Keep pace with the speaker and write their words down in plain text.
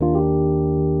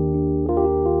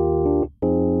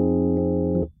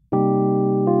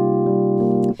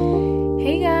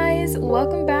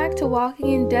welcome back to Walking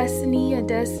in Destiny, a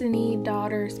Destiny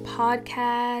Daughters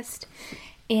podcast.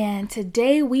 And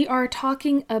today we are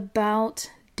talking about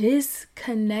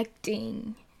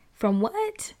disconnecting from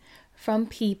what? From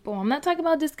people. I'm not talking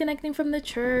about disconnecting from the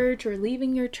church or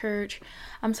leaving your church.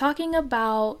 I'm talking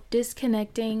about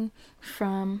disconnecting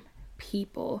from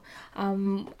people.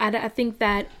 I think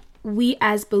that we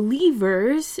as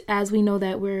believers, as we know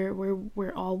that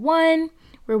we're all one,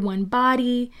 we're one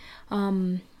body.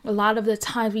 A lot of the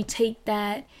times we take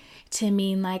that to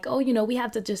mean like, oh, we have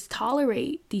to just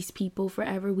tolerate these people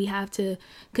forever. We have to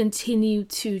continue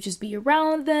to just be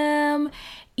around them,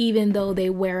 even though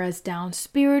they wear us down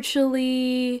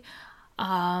spiritually.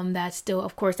 That's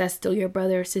still your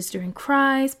brother or sister in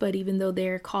Christ. But even though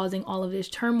they're causing all of this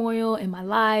turmoil in my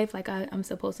life, like I'm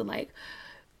supposed to like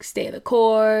stay the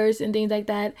course and things like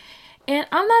that. And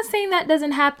I'm not saying that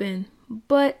doesn't happen,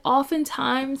 but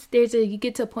oftentimes you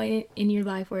get to a point in your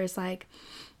life where it's like,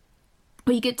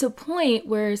 are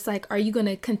you going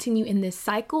to continue in this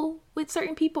cycle with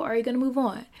certain people, or are you going to move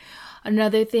on?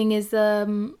 Another thing is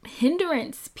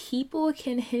hindrance. People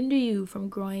can hinder you from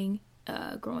growing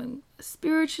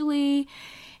spiritually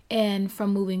and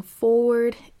from moving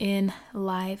forward in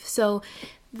life. So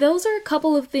those are a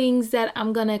couple of things that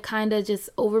I'm going to kind of just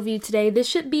overview today. This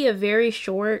should be very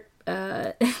short,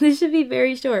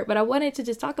 but I wanted to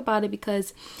just talk about it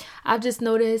because I've just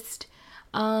noticed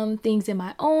things in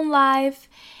my own life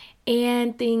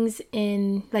and things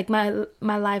in like my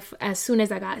life as soon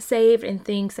as I got saved, and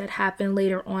things that happened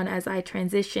later on as I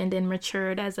transitioned and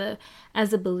matured as a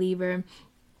believer.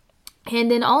 And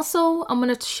then also I'm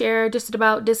going to share just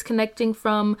about disconnecting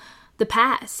from the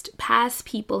past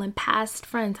people and past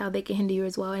friends, how they can hinder you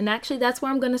as well. And actually that's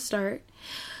where I'm going to start.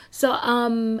 So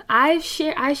I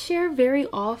share very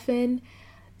often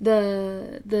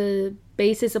the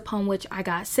basis upon which I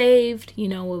got saved. It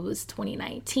was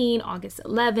 2019, August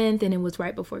 11th, and it was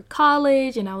right before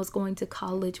college, and I was going to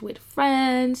college with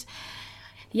friends,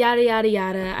 yada, yada,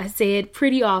 yada. I say it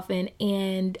pretty often.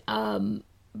 And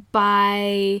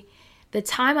by the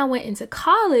time I went into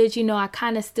college, I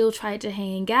kind of still tried to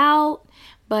hang out.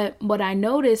 But what I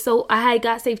noticed, so I had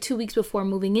got saved 2 weeks before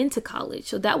moving into college.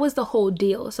 So that was the whole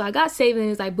deal. So I got saved and it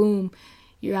was like, boom,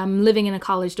 I'm living in a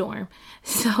college dorm.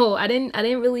 So I didn't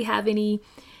really have any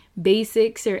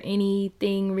basics or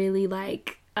anything really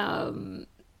like, I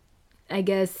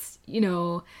guess,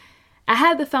 I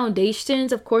had the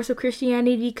foundations, of course, of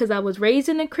Christianity because I was raised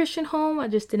in a Christian home. I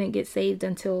just didn't get saved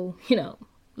until,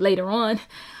 later on.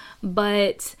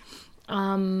 But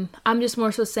I'm just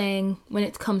more so saying when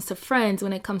it comes to friends,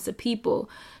 when it comes to people.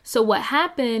 So what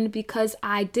happened, because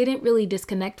I didn't really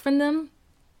disconnect from them,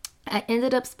 I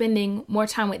ended up spending more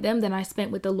time with them than I spent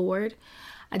with the Lord.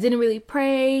 I didn't really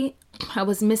pray. I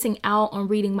was missing out on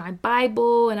reading my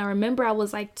Bible. And I remember I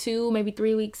was like 2, maybe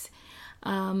 3 weeks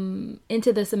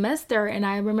into the semester. And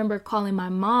I remember calling my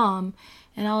mom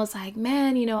and I was like,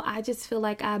 man, I just feel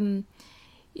like I'm,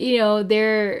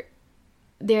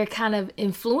 they're kind of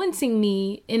influencing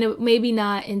me, and maybe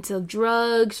not into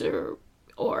drugs or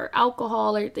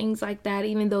alcohol or things like that.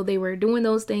 Even though they were doing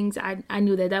those things, I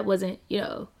knew that wasn't,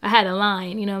 I had a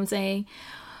line, you know what I'm saying?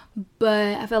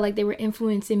 But I felt like they were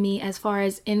influencing me as far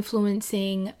as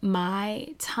influencing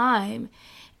my time.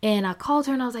 And I called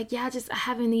her and I was like, I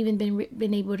haven't even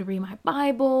been able to read my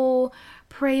Bible,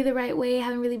 pray the right way. I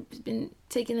haven't really been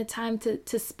taking the time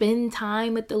to spend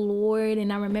time with the Lord.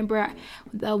 And I remember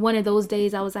one of those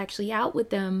days I was actually out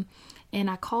with them, and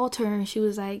I called her and she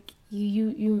was like,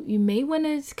 you may want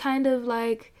to kind of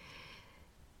like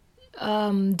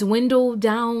dwindle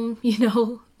down,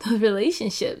 the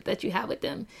relationship that you have with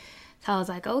them. So I was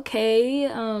like, okay,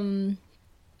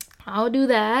 I'll do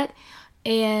that.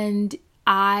 And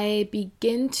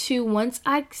once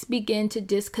I begin to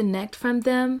disconnect from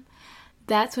them,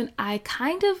 that's when I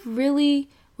kind of really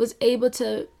was able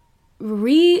to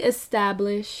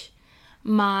reestablish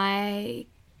my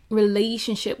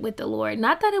relationship with the Lord.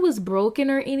 Not that it was broken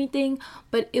or anything,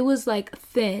 but it was like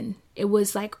thin. It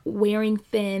was like wearing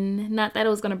thin. Not that it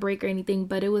was going to break or anything,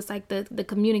 but it was like the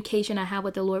communication I had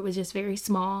with the Lord was just very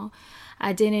small.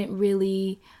 I didn't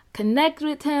really connect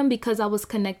with him because I was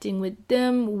connecting with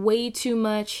them way too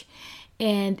much,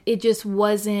 and it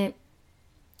wasn't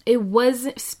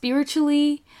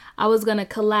spiritually. I was gonna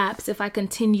collapse if I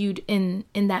continued in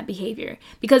that behavior,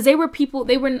 because they were people,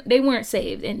 they weren't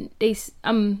saved, and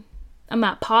I'm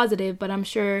not positive, but I'm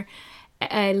sure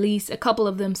at least a couple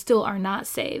of them still are not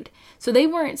saved. So they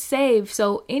weren't saved.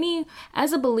 So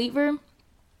as a believer,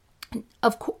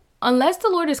 unless the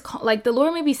Lord is like, the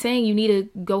Lord may be saying you need to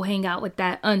go hang out with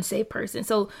that unsaved person.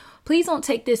 So please don't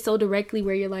take this so directly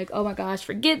where you're like, oh my gosh,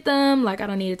 forget them. Like, I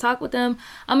don't need to talk with them.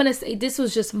 I'm going to say this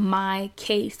was just my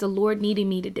case. The Lord needed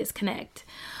me to disconnect,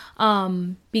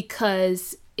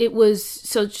 because it was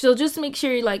so just make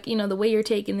sure, like, you know, the way you're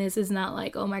taking this is not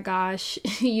like, oh my gosh,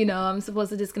 you know, I'm supposed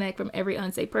to disconnect from every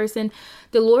unsaved person.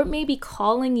 The Lord may be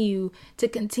calling you to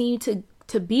continue to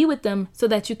be with them so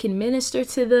that you can minister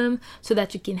to them, so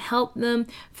that you can help them.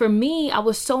 For me, I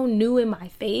was so new in my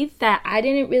faith that I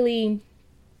didn't really,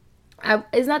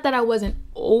 it's not that I wasn't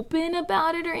open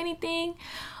about it or anything,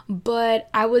 but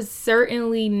I was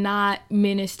certainly not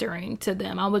ministering to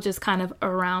them. I was just kind of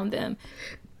around them.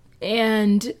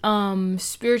 And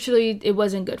spiritually, it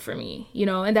wasn't good for me, you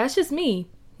know, and that's just me.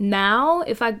 Now,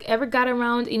 if I ever got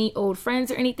around any old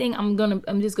friends or anything, I'm gonna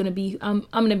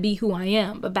be who I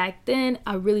am. But back then,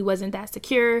 I really wasn't that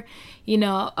secure. You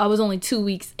know, I was only 2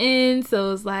 weeks in, so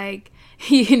it was like,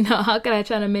 you know, how could I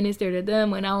try to minister to them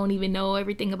when I don't even know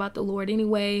everything about the Lord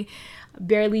anyway?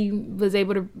 Barely was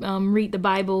able to read the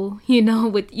Bible, you know,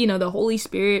 with, you know, the Holy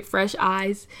Spirit, fresh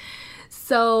eyes.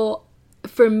 So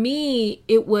for me,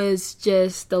 it was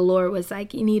just, the Lord was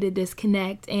like, you need to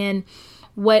disconnect. And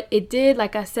what it did,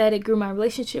 like I said, it grew my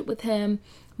relationship with him,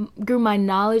 grew my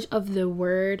knowledge of the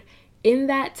word. In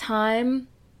that time,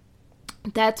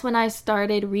 that's when I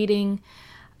started reading,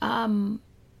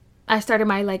 I started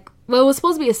my, like, well, it was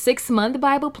supposed to be a 6-month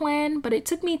Bible plan, but it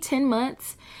took me 10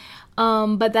 months.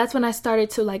 But that's when I started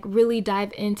to, like, really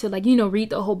dive into, like, you know, read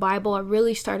the whole Bible. I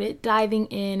really started diving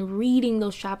in, reading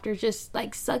those chapters, just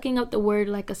like sucking up the word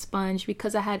like a sponge,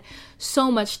 because I had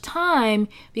so much time,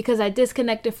 because I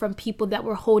disconnected from people that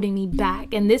were holding me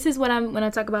back. And this is what when I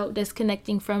talk about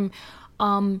disconnecting from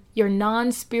your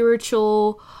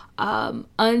non-spiritual,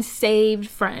 unsaved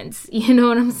friends, you know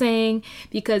what I'm saying?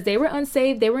 Because they were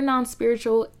unsaved, they were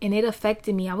non-spiritual, and it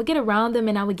affected me. I would get around them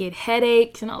and I would get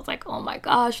headaches, and I was like, oh my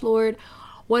gosh, Lord,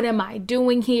 what am I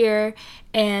doing here?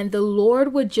 And the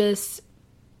Lord would just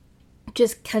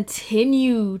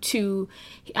continue to,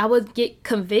 I would get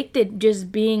convicted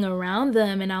just being around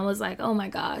them, and I was like, oh my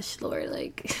gosh, Lord,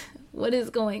 like, what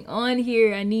is going on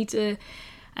here? I need to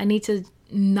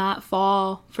not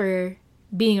fall for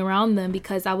being around them,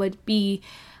 because I would be,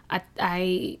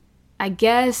 I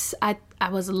guess I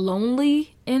was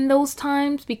lonely in those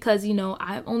times, because, you know,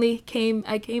 I came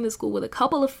to school with a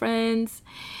couple of friends,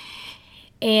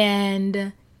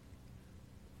 and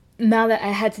now that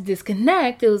I had to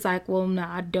disconnect, it was like, well, no,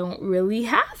 I don't really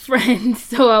have friends.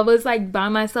 So I was like by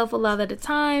myself a lot of the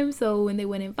time. So when they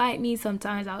would invite me,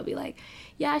 sometimes I would be like,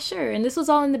 yeah, sure. And this was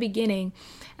all in the beginning.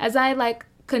 As I like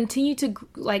continue to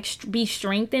like be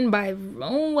strengthened by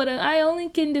what I only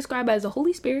can describe as the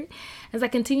Holy Spirit, as I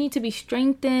continue to be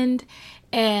strengthened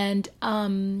and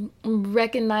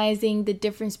recognizing the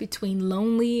difference between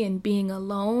lonely and being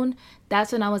alone,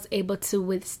 that's when I was able to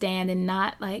withstand and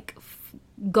not like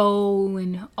go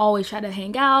and always try to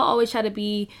hang out, always try to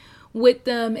be with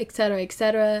them, etc.,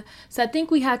 etc. So I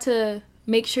think we had to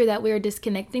make sure that we are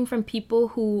disconnecting from people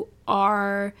who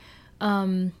are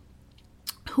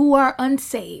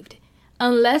unsaved.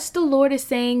 Unless the Lord is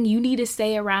saying you need to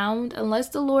stay around, unless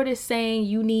the Lord is saying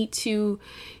you need to,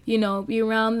 you know, be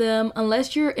around them,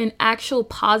 unless you're an actual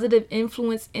positive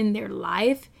influence in their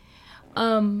life,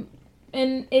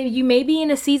 and you may be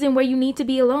in a season where you need to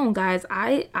be alone, guys.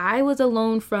 I was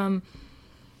alone from,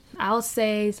 I'll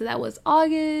say, so that was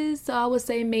August, so I would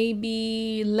say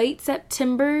maybe late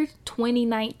September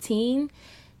 2019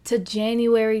 to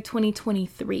January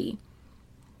 2023.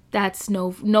 That's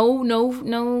no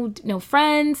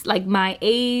friends like my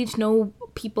age, no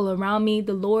people around me.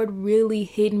 The Lord really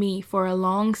hid me for a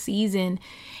long season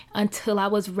until I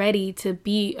was ready to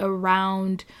be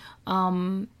around,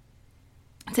 to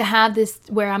have this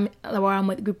where I'm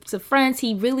with groups of friends.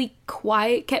 He really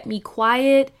kept me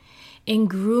quiet and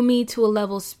grew me to a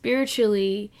level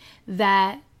spiritually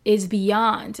that is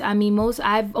beyond. I mean,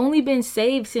 I've only been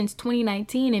saved since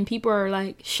 2019, and people are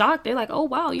like shocked. They're like, oh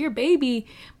wow, you're a baby,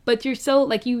 but you're so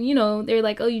like, you know, they're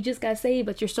like, oh, you just got saved,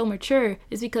 but you're so mature.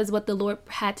 It's because what the Lord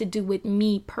had to do with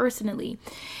me personally.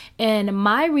 And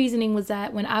my reasoning was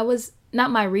that when I was,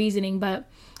 not my reasoning, but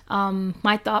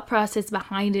my thought process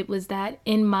behind it was that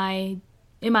in my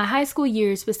high school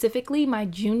years, specifically my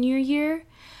junior year,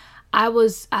 I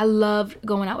loved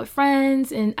going out with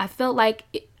friends, and I felt like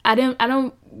I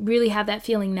don't really have that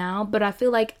feeling now, but I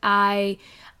feel like I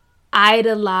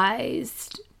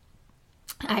idolized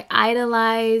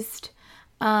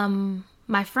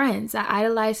my friends. I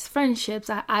idolized friendships.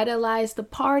 I idolized the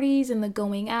parties and the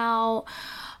going out,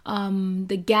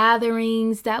 the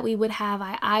gatherings that we would have.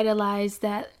 I idolized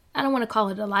that I don't want to call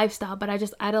it a lifestyle, but I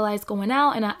just idolized going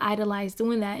out, and I idolized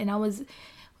doing that. And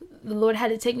the Lord had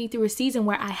to take me through a season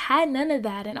where I had none of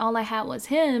that, and all I had was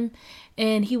him,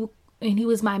 and he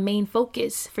was my main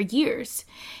focus for years.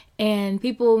 And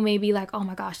people may be like, oh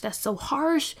my gosh, that's so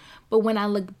harsh. But when I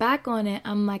look back on it,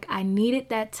 I'm like, I needed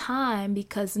that time,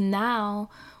 because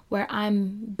now where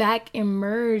I'm back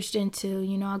immersed into,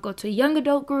 I go to a young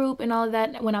adult group and all of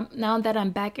that. Now that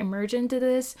I'm back immersed into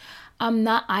this, I'm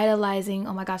not idolizing,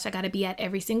 oh my gosh, I got to be at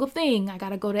every single thing. I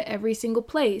got to go to every single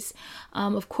place.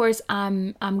 Of course,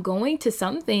 I'm going to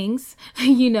some things,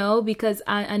 because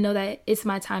I know that it's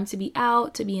my time to be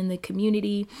out, to be in the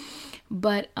community.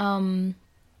 But I'm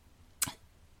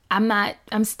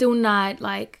still not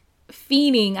like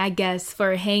fiending, I guess,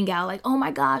 for a hangout. Like, oh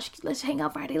my gosh, let's hang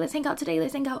out Friday. Let's hang out today.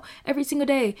 Let's hang out every single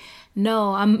day.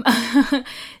 No,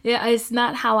 yeah, it's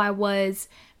not how I was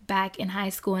back in high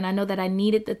school. And I know that I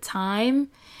needed the time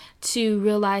to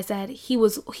realize that he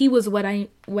was what I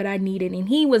needed, and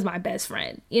he was my best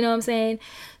friend. You know what I'm saying?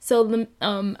 So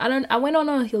I went on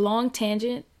a long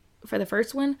tangent for the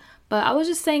first one, but I was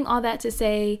just saying all that to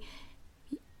say,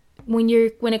 when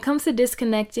it comes to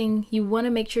disconnecting, you want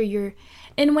to make sure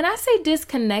and when I say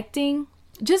disconnecting,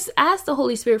 just ask the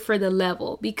Holy Spirit for the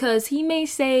level, because he may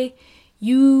say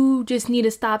you just need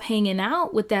to stop hanging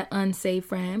out with that unsaved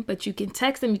friend, but you can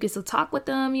text them, you can still talk with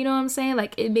them, you know what I'm saying?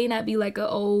 Like, it may not be like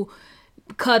you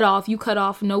cut off,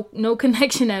 no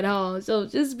connection at all. So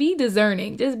just be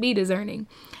discerning,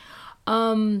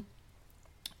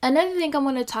 Another thing I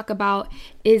want to talk about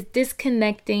is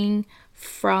disconnecting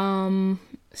from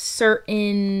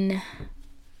certain,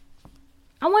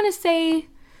 I want to say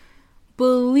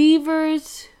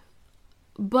believers,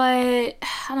 but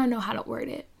I don't know how to word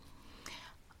it.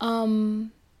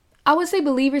 I would say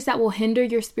believers that will hinder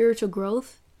your spiritual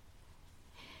growth,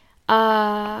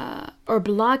 or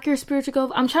block your spiritual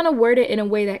growth. I'm trying to word it in a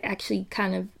way that actually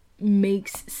kind of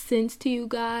makes sense to you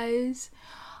guys.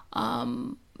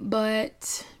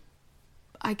 But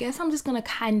I guess I'm just gonna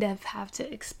kind of have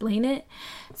to explain it.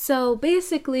 So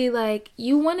basically, like,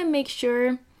 you want to make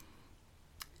sure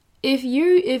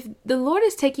if the Lord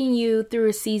is taking you through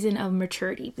a season of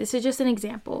maturity, this is just an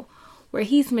example where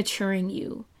he's maturing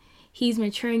you. He's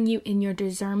maturing you in your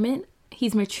discernment.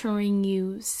 He's maturing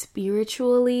you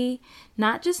spiritually,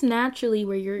 not just naturally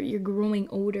where you're growing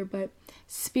older, but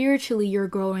spiritually you're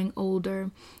growing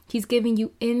older. He's giving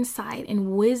you insight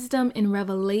and wisdom and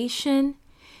revelation.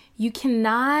 You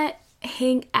cannot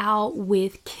hang out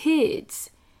with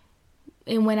kids.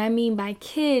 And when I mean by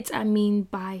kids, I mean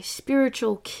by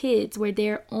spiritual kids, where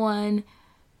they're on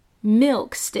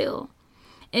milk still.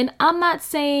 And I'm not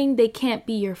saying they can't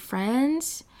be your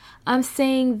friends. I'm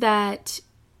saying that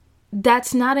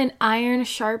that's not an iron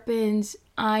sharpens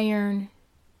iron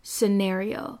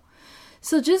scenario.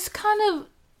 So just kind of,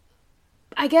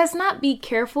 I guess, not be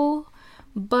careful,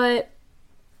 but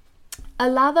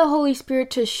allow the Holy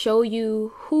Spirit to show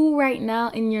you who right now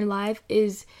in your life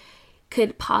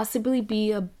could possibly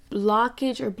be a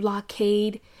blockage or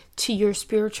blockade to your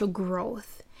spiritual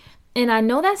growth. And I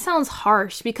know that sounds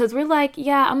harsh, because we're like,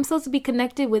 yeah, I'm supposed to be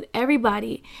connected with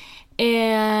everybody.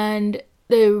 And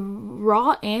the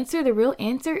real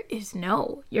answer is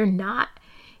no, you're not.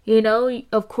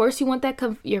 Of course you want that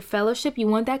your fellowship, you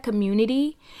want that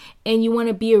community, and you want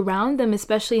to be around them,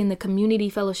 especially in the community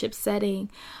fellowship setting.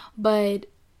 But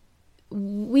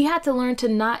we have to learn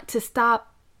to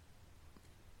stop,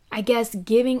 I guess,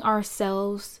 giving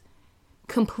ourselves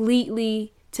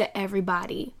completely to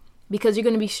everybody, because you're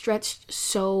going to be stretched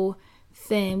so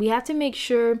thin. We have to make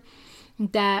sure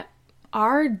that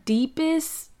our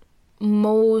deepest,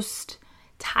 most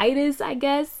tightest, our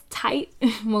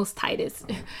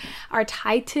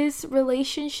tightest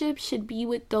relationship should be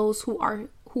with those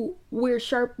who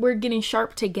we're getting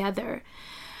sharp together.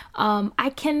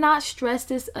 I cannot stress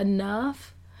this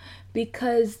enough,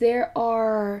 because there's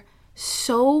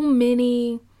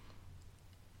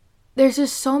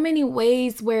just so many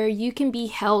ways where you can be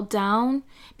held down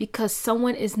because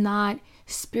someone is not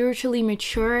spiritually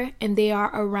mature and they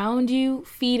are around you,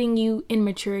 feeding you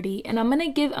immaturity. And I'm gonna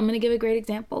give a great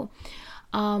example.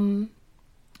 The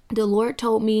Lord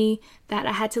told me that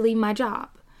I had to leave my job.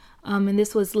 And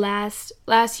this was last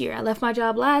year. I left my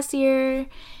job last year,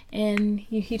 and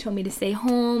he told me to stay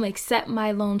home, accept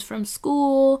my loans from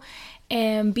school,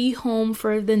 and be home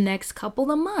for the next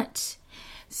couple of months.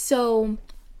 So,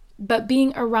 but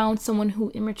being around someone who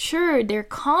immature, their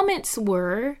comments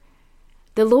were,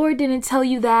 the Lord didn't tell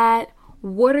you that.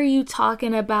 What are you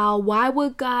talking about? Why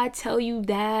would God tell you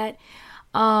that?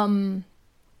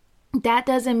 That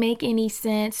doesn't make any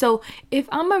sense. So if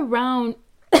I'm around,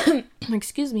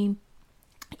 excuse me,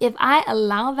 if I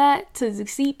allow that to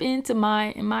seep into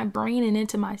my brain and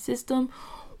into my system,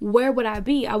 where would I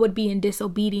be? I would be in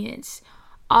disobedience.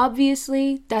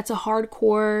 Obviously, that's a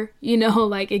hardcore,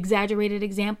 like exaggerated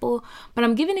example, but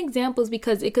I'm giving examples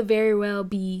because it could very well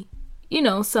be,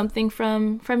 something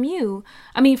from you.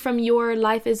 I mean, from your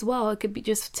life as well. It could be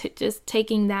just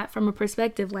taking that from a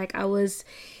perspective. Like the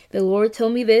Lord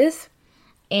told me this,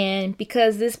 and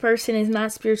because this person is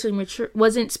not spiritually mature,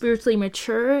 wasn't spiritually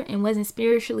mature and wasn't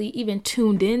spiritually even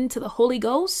tuned in to the Holy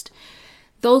Ghost,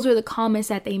 those were the comments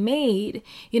that they made,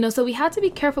 so we have to be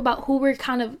careful about who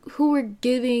we're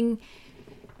giving,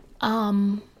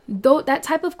 that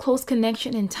type of close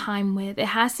connection and time with. We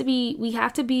have to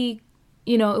be,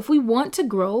 if we want to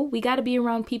grow, we got to be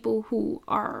around people who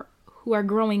are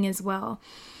growing as well.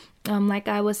 Like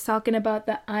I was talking about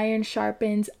the iron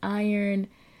sharpens iron,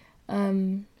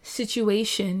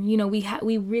 situation,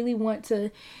 we really want to,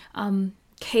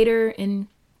 cater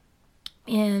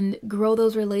and grow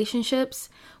those relationships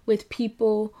with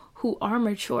people who are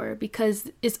mature,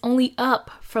 because it's only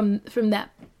up from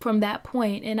that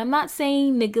point. And I'm not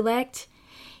saying neglect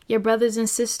your brothers and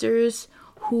sisters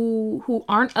who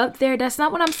aren't up there. That's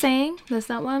not what I'm saying.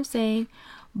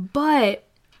 But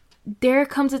there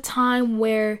comes a time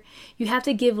where you have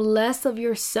to give less of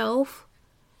yourself,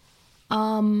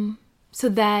 so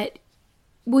that,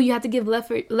 you have to give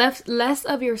less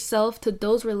of yourself to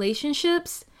those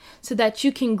relationships so that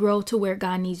you can grow to where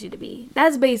God needs you to be.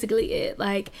 That's basically it.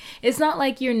 Like, it's not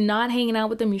like you're not hanging out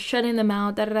with them, you're shutting them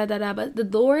out, but the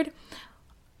Lord,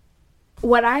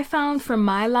 what I found from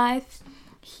my life,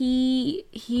 he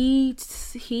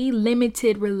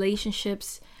limited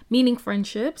relationships, meaning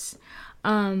friendships,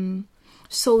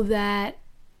 so that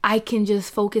I can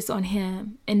just focus on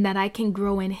him and that I can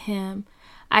grow in him.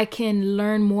 I can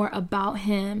learn more about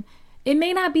him. It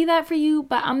may not be that for you,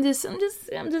 but I'm just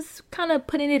kind of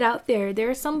putting it out there.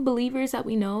 There are some believers that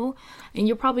we know, and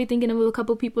you're probably thinking of a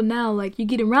couple people now, like you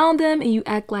get around them and you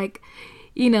act like,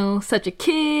 such a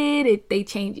kid. They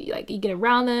change you. Like you get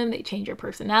around them, they change your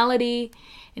personality.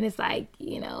 And it's like,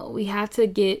 we have to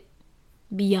get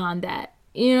beyond that.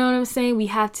 You know what I'm saying? We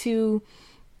have to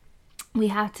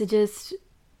just,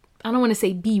 I don't want to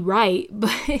say be right,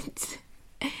 but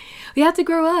we have to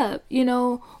grow up.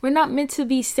 We're not meant to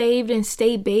be saved and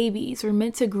stay babies. We're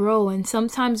meant to grow. And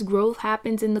sometimes growth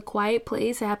happens in the quiet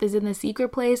place. It happens in the secret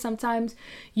place. Sometimes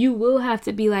you will have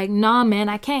to be like, nah, man,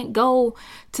 I can't go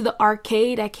to the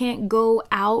arcade. I can't go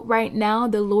out right now.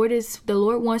 The Lord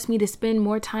wants me to spend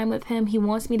more time with him. He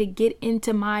wants me to get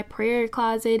into my prayer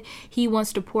closet. He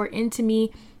wants to pour into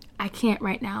me. I can't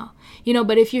right now.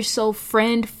 But if you're so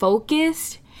friend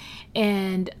focused,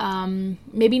 and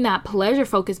maybe not pleasure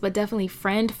focused, but definitely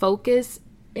friend focused,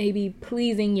 maybe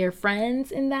pleasing your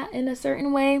friends in a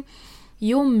certain way,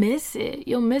 you'll miss it.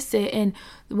 And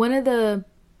one of the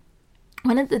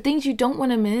things you don't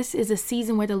want to miss is a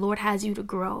season where the Lord has you to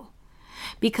grow.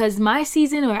 Because my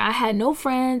season where I had no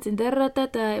friends and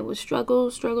it was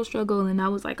struggle, and I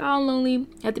was like all lonely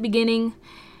at the beginning,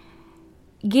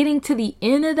 getting to the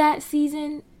end of that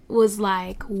season was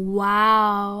like,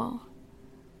 wow,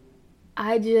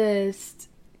 I just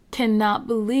cannot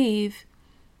believe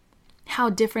how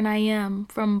different I am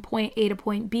from point A to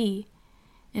point B.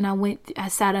 And I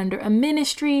sat under a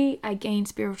ministry. I gained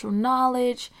spiritual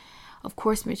knowledge, of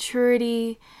course,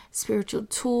 maturity, spiritual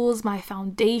tools, my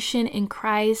foundation in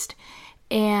Christ.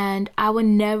 And I would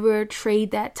never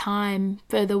trade that time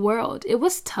for the world. It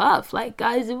was tough. Like,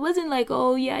 guys, it wasn't like,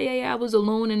 oh, yeah, I was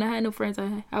alone and I had no friends.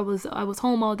 I was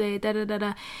home all day,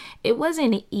 It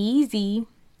wasn't easy.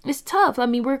 It's tough. I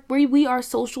mean, we are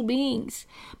social beings,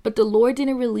 but the Lord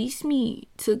didn't release me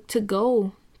to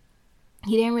go.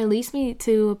 He didn't release me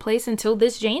to a place until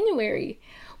this January.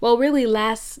 Well, really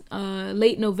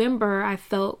late November, I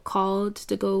felt called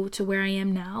to go to where I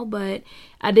am now, but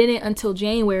I didn't until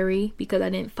January because I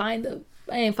didn't find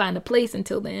the place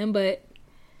until then, but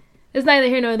it's neither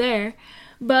here nor there.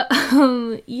 But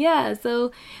yeah,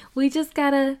 so we just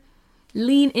gotta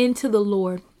lean into the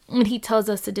Lord. And he tells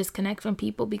us to disconnect from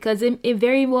people because it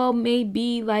very well may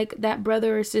be like that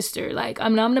brother or sister. Like,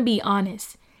 I'm going to be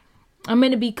honest. I'm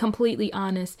going to be completely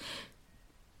honest.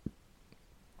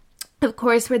 Of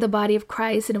course, we're the body of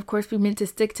Christ, and of course, we're meant to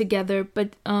stick together.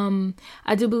 But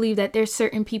I do believe that there's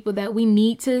certain people that we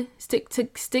need to stick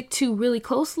to really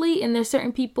closely, and there's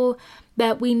certain people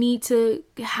that we need to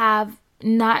have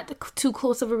not too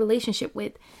close of a relationship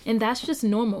with, and that's just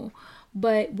normal.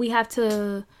 But we have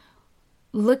to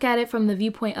look at it from the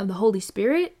viewpoint of the Holy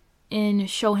Spirit and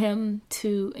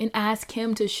ask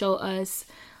him to show us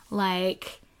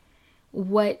like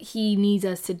what he needs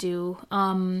us to do.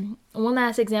 One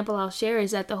last example I'll share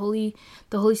is that the Holy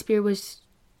Spirit was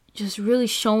just really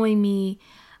showing me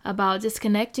about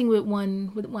disconnecting with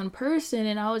one person,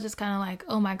 and I was just kind of like,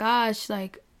 oh my gosh,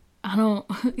 like I don't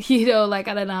like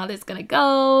I don't know how this is gonna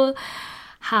go.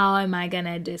 How am I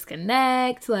gonna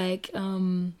disconnect? Like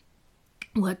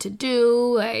what to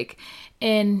do? Like,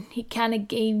 and he kind of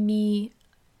gave me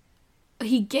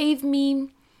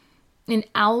an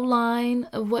outline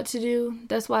of what to do.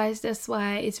 That's why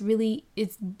it's really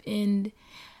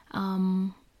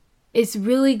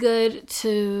good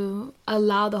to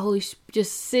allow the Holy Spirit,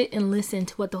 just sit and listen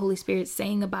to what the Holy Spirit's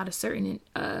saying about a certain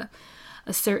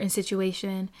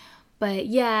situation. But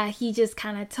yeah, he just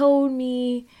kind of told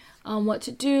me what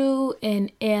to do,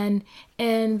 and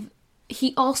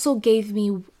he also gave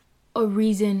me a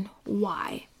reason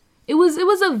why. It was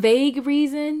a vague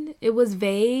reason. It was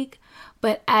vague,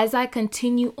 but as I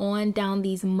continue on down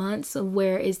these months of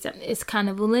where it's kind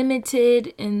of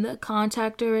limited in the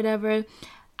contact or whatever,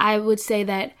 I would say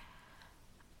that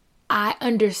I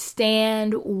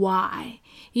understand why.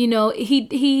 He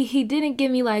didn't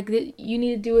give me like, you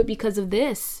need to do it because of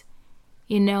this.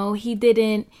 He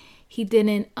didn't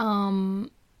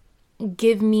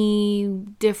give me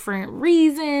different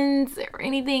reasons or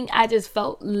anything. I just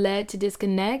felt led to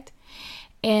disconnect.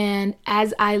 And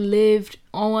as I lived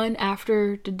on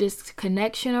after the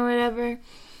disconnection or whatever,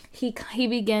 he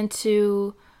began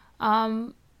to,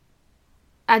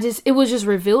 it was just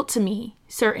revealed to me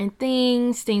certain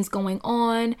things going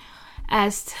on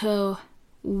as to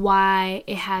why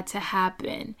it had to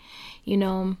happen,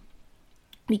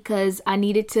 because I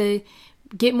needed to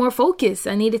get more focused.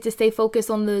 I needed to stay focused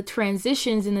on the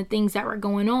transitions and the things that were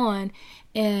going on.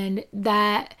 And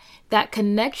that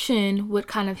connection would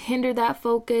kind of hinder that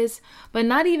focus. But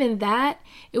not even that.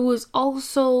 It was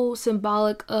also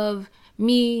symbolic of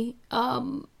me,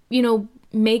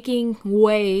 making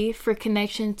way for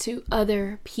connection to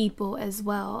other people as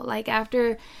well. Like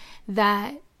after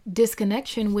that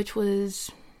disconnection, which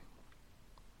was,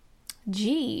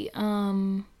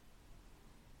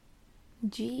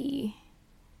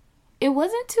 it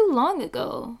wasn't too long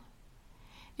ago.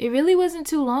 It really wasn't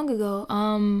too long ago.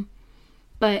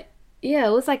 But yeah,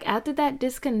 it was like after that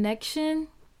disconnection,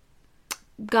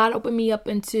 God opened me up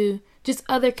into just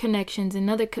other connections and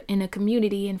in a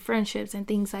community and friendships and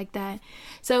things like that.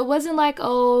 So it wasn't like,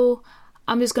 oh,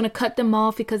 I'm just going to cut them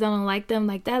off because I don't like them.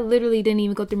 Like that literally didn't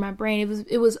even go through my brain.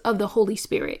 It was of the Holy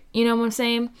Spirit. You know what I'm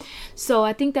saying? So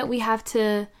I think that we have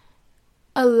to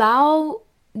allow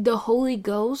the Holy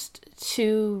Ghost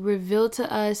to reveal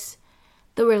to us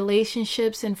the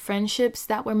relationships and friendships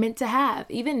that we're meant to have.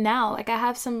 Even now, like I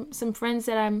have some friends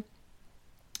that I'm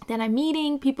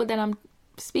meeting, people that I'm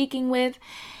speaking with,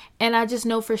 and I just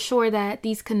know for sure that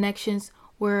these connections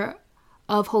were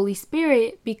of Holy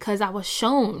Spirit because I was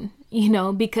shown,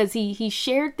 because he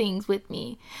shared things with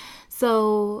me.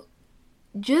 So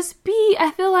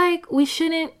I feel like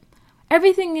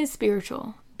everything is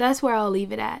spiritual. That's where I'll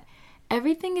leave it at.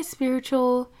 Everything is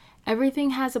spiritual.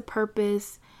 Everything has a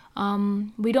purpose.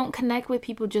 We don't connect with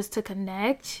people just to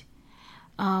connect.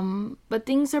 But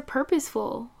things are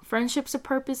purposeful. Friendships are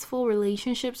purposeful.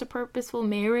 Relationships are purposeful.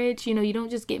 Marriage, you don't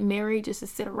just get married just to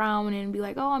sit around and be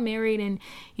like, oh, I'm married, and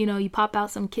you pop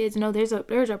out some kids. No, there's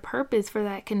a purpose for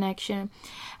that connection,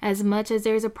 as much as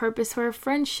there's a purpose for a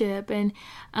friendship. And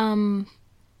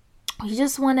we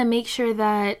just want to make sure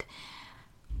that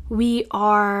we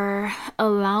are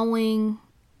allowing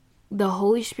the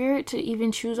Holy Spirit to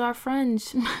even choose our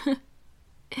friends.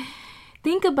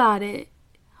 Think about it.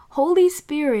 Holy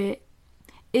Spirit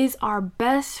is our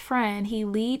best friend. He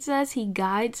leads us, he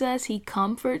guides us, he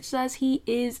comforts us. He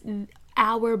is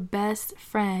our best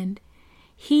friend.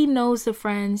 He knows the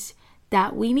friends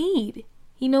that we need.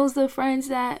 He knows the friends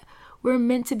that we're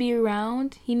meant to be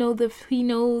around. He knows the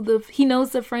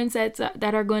friends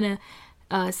that are going to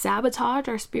sabotage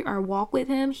our walk with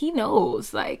him. He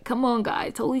knows. Like, come on,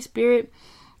 guys. Holy Spirit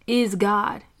is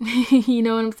God. You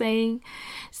know what I'm saying?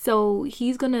 So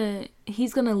he's gonna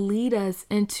lead us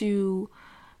into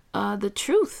the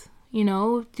truth.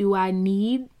 Do I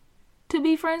need to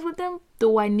be friends with them?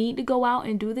 Do I need to go out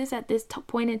and do this at this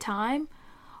point in time?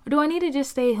 Or do I need to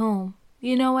just stay home?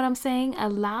 You know what I'm saying?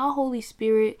 Allow Holy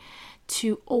Spirit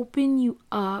to open you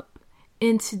up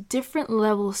into different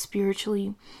levels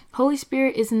spiritually. Holy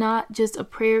Spirit is not just a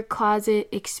prayer closet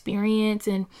experience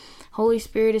and Holy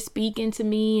Spirit is speaking to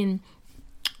me, and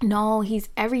no, he's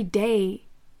every day.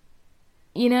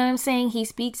 You know what I'm saying? He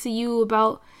speaks to you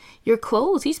about your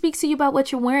clothes. He speaks to you about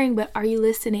what you're wearing, but are you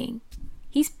listening?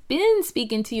 He's been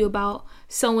speaking to you about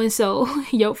so-and-so,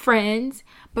 your friends,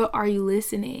 but are you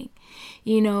listening?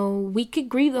 You know, we could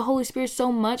grieve the Holy Spirit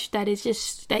so much that it's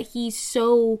just that he's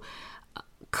so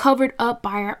covered up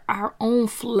by our own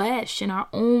flesh and our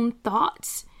own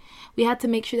thoughts. We have to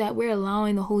make sure that we're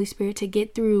allowing the Holy Spirit to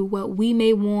get through what we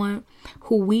may want,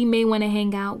 who we may want to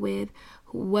hang out with,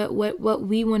 what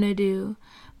we want to do.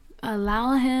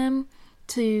 Allow him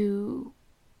to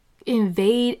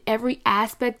invade every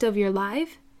aspect of your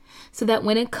life so that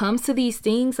when it comes to these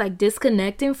things like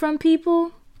disconnecting from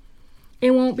people,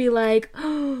 it won't be like,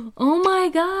 oh my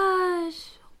gosh,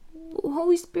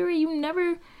 Holy Spirit, you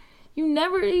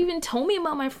never even told me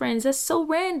about my friends. That's so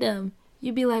random.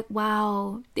 You'd be like,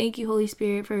 wow, thank you, Holy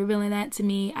Spirit, for revealing that to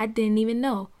me. I didn't even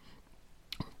know.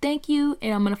 Thank you.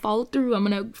 And I'm going to follow through. I'm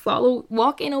going to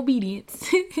walk in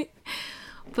obedience.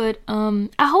 But I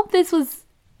hope this was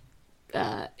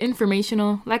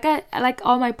informational. Like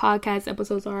all my podcast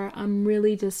episodes are, I'm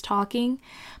really just talking.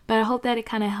 But I hope that it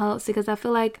kind of helps, because I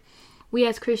feel like we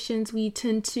as Christians, we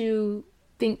tend to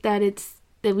think that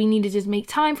that we need to just make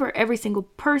time for every single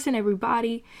person,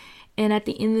 everybody. And at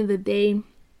the end of the day,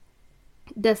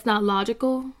 that's not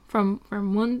logical from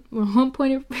one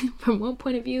point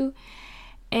of view.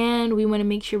 And we want to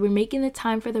make sure we're making the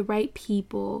time for the right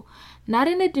people, not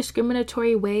in a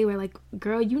discriminatory way where like,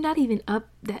 girl, you're not even up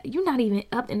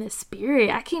in the spirit.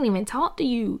 I can't even talk to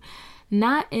you.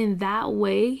 Not in that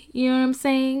way. You know what I'm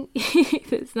saying?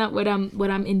 It's not what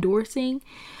I'm endorsing.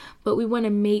 But we want to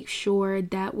make sure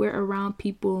that we're around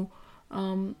people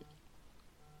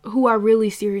who are really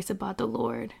serious about the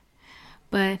Lord.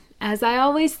 But as I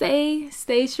always say,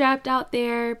 stay strapped out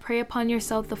there, pray upon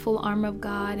yourself the full armor of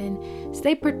God, and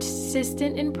stay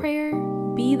persistent in prayer.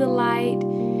 Be the light.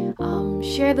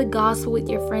 Share the gospel with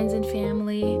your friends and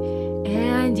family.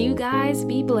 And you guys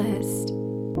be blessed.